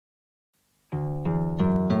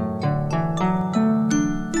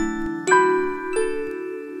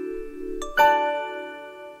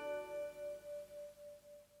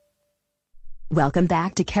Welcome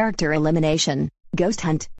back to Character Elimination, Ghost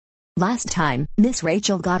Hunt. Last time, Miss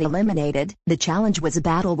Rachel got eliminated. The challenge was a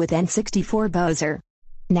battle with N64 Bowser.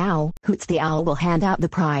 Now, Hoots the Owl will hand out the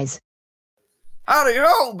prize.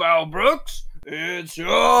 Howdy-ho, Bal Brooks. It's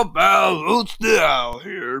your pal Hoots the Owl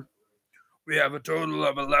here. We have a total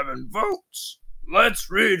of 11 votes. Let's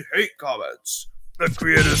read hate comments. The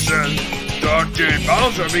creator says, Dark J.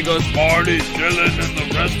 Bowser because Marty, Dylan, and the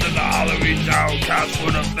rest of the Halloween Town cast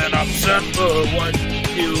would have been upset for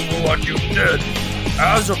what you did.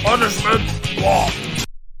 As a punishment, walk.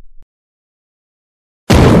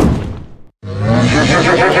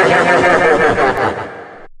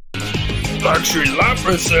 Lakshmi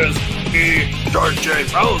Lapra says, Dark J.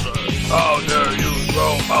 Bowser. How dare you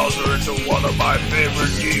throw Bowser into one of my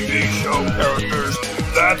favorite TV show characters?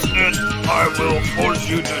 That's it. I will force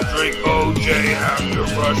you to drink OJ after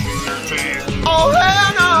brushing your teeth. Oh,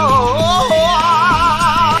 hell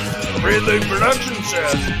no! Breathing Production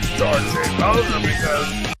says, Dark J. Bowser because...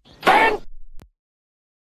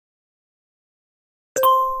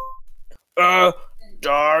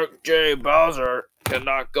 Dark J. Bowser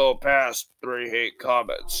cannot go past 3 hate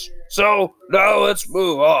comments. So, now let's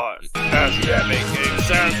move on. As that making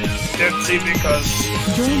sense, Dipsy because...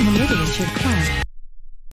 Join the literature club.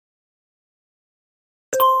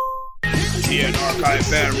 TN Archive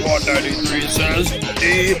Fan 193 says,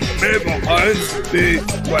 D. Maple Pines, B.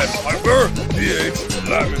 Wet Piper, PH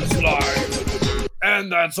Lemon Slime.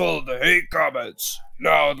 And that's all of the hate comments.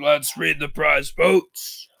 Now let's read the prize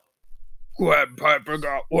votes. Gwen Piper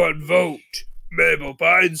got 1 vote. Maple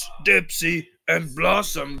Pines, Dipsy, and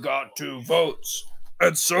Blossom got 2 votes.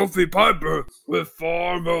 And Sophie Piper, with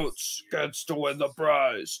 4 votes, gets to win the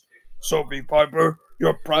prize. Sophie Piper,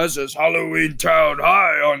 your prize is Halloween Town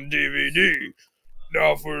High on DVD.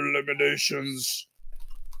 Now for eliminations.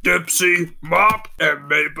 Dipsy, Mop, and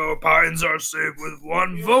Maple Pines are safe with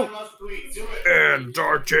 1 vote. And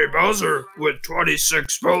Dark J. Bowser, with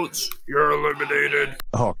 26 votes, you're eliminated.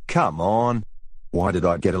 Oh, come on. Why did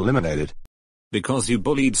I get eliminated? Because you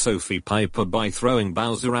bullied Sophie Piper by throwing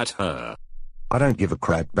Bowser at her. I don't give a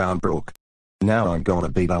crap, Boundbrook. Now I'm gonna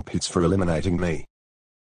beat up Hoots for eliminating me.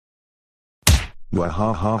 Wah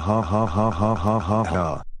ha ha ha ha ha ha ha ha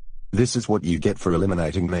ha. This is what you get for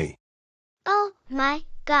eliminating me. Oh my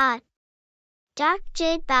god. Dark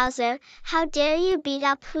Jade Bowser, how dare you beat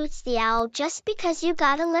up Hoots the Owl just because you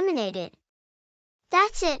got eliminated.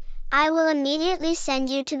 That's it, I will immediately send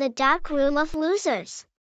you to the dark room of losers.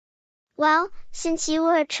 Well, since you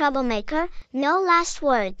were a troublemaker, no last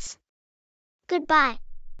words. Goodbye.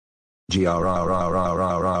 Your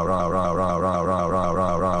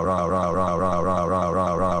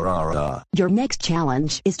next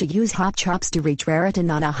challenge is to use Hop Chops to reach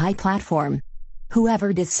Raritan on a high platform.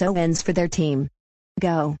 Whoever does so wins for their team.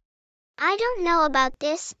 Go. I don't know about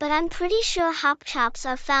this, but I'm pretty sure Hop Chops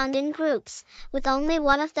are found in groups, with only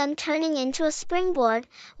one of them turning into a springboard,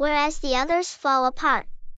 whereas the others fall apart.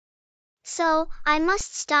 So, I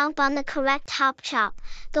must stomp on the correct Hop Chop,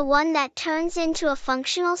 the one that turns into a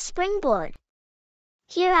functional springboard.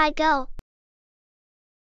 Here I go.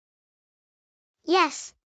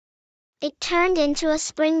 Yes. It turned into a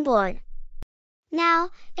springboard.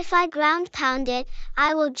 Now, if I ground pound it,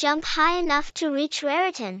 I will jump high enough to reach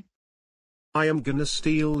Raritan. I am gonna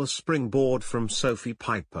steal the springboard from Sophie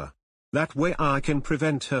Piper. That way I can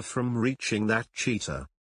prevent her from reaching that cheater.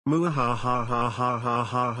 Muahaha ha ha ha ha ha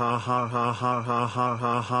ha ha ha ha ha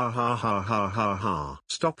ha ha ha ha ha ha ha.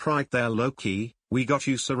 Stop right there, Loki, we got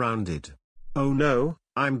you surrounded. Oh no,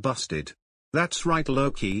 I'm busted. That's right,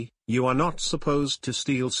 Loki, you are not supposed to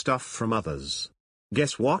steal stuff from others.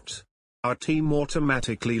 Guess what? Our team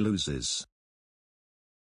automatically loses.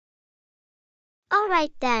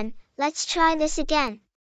 Alright then, let's try this again.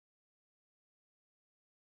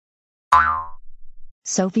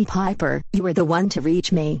 Sophie Piper, you were the one to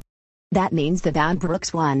reach me. That means the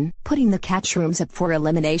Boundbrooks won, putting the catch rooms up for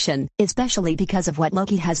elimination, especially because of what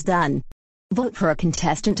Loki has done. Vote for a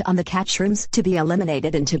contestant on the catch rooms to be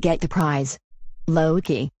eliminated and to get the prize.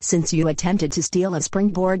 Loki, since you attempted to steal a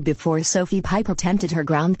springboard before Sophie Piper attempted her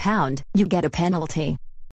ground pound, you get a penalty.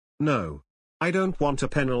 No. I don't want a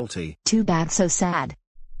penalty. Too bad, so sad.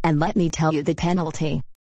 And let me tell you the penalty.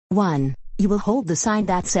 1. You will hold the sign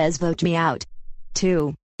that says vote me out.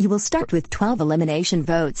 2. You will start with 12 elimination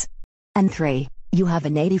votes. And 3. You have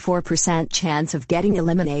an 84% chance of getting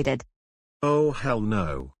eliminated. Oh hell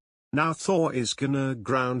no. Now Thor is gonna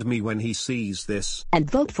ground me when he sees this.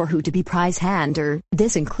 And vote for who to be prize hander.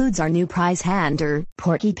 This includes our new prize hander,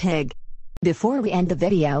 Porky Pig. Before we end the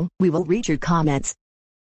video, we will read your comments.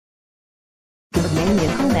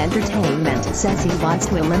 Maniac Home Entertainment says he wants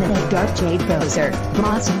to eliminate Dark Jade Bowser,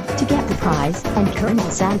 Blossom, to get the prize, and Colonel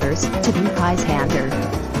Sanders, to be prize hander.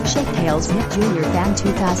 Shake Tails Nick Jr. Fan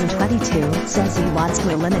 2022 says he wants to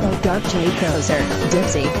eliminate Dark Jade Bowser,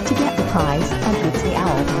 Dipsy, to get the prize, and Hoots the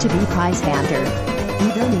Owl, to be prize hander.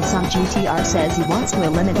 Evilny Song GTR says he wants to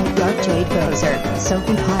eliminate Dark Jade Bowser,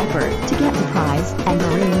 Sophie Piper, to get the prize, and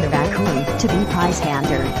Marine the Raccoon, to be prize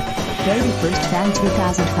hander. 31st Fan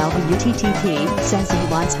 2012 UTTP says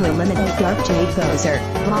he wants to eliminate Dark Jade Bowser,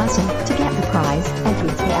 Blossom, to get the prize, and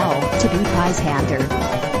Hoots the Owl, to be prize hander.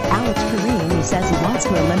 Alex Karini says he wants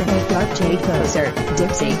to eliminate Dark Jade Bowser,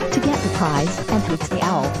 Dipsy, to get the prize, and Hoots the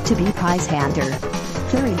Owl, to be prize hander.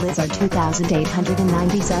 Furry Lizard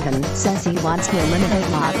 2897 says he wants to eliminate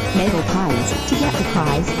Lot, Maple Pines, to get the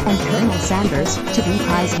prize, and Colonel Sanders, to be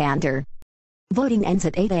prize hander. Voting ends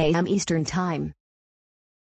at 8 a.m. Eastern Time.